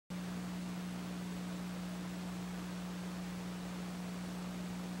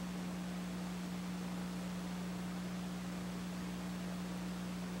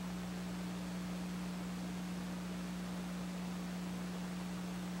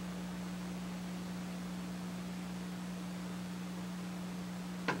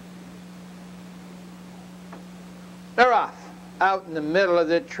They're off. Out in the middle of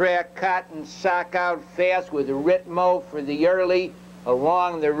the track, Cotton Sock out fast with Ritmo for the early.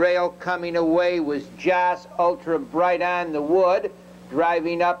 Along the rail coming away was JOSS Ultra Bright on the wood.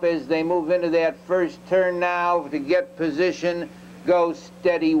 Driving up as they move into that first turn now to get position. Go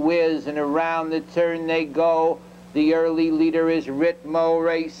Steady Whiz, and around the turn they go. The early leader is Ritmo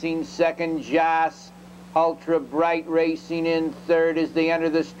racing second, JOSS Ultra Bright racing in third as they enter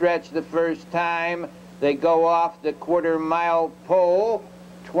the stretch the first time. They go off the quarter-mile pole,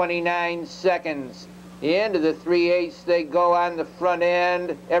 29 seconds. Into the 3/8 they go on the front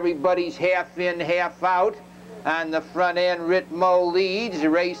end. Everybody's half in, half out. On the front end, Ritmo leads,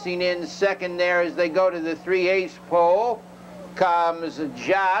 racing in second there as they go to the 3/8 pole. Comes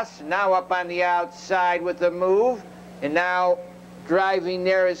JOSS, now up on the outside with the move. And now driving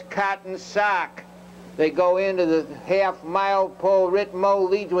there is Cotton Sock. They go into the half-mile pole. Ritmo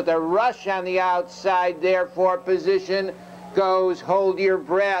leads with a rush on the outside there for position. Goes Hold Your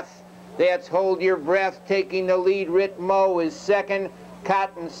Breath. That's Hold Your Breath taking the lead. Ritmo is second.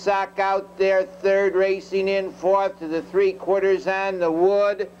 Cotton Sock out there third, racing in fourth to the 3/4 on the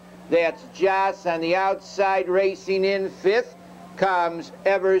wood. That's JOSS on the outside, racing in fifth. Comes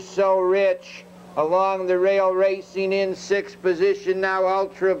Ever So Rich. Along the rail, racing in sixth position now,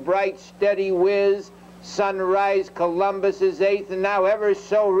 Ultra Bright, Steady Whiz. Sunrise Columbus is eighth, and now Ever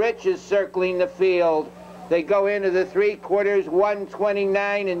So Rich is circling the field. They go into the 3/4,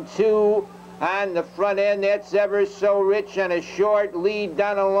 129 and 2 on the front end. That's Ever So Rich on a short lead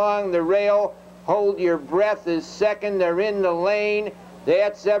down along the rail. Hold Your Breath is second. They're in the lane.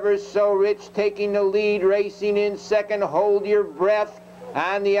 That's Ever So Rich taking the lead, racing in second. Hold Your Breath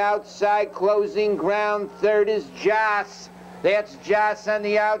on the outside, closing ground. Third is JOSS. That's JOSS on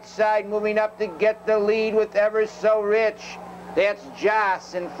the outside, moving up to get the lead with Ever So Rich. That's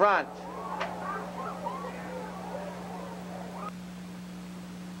JOSS in front.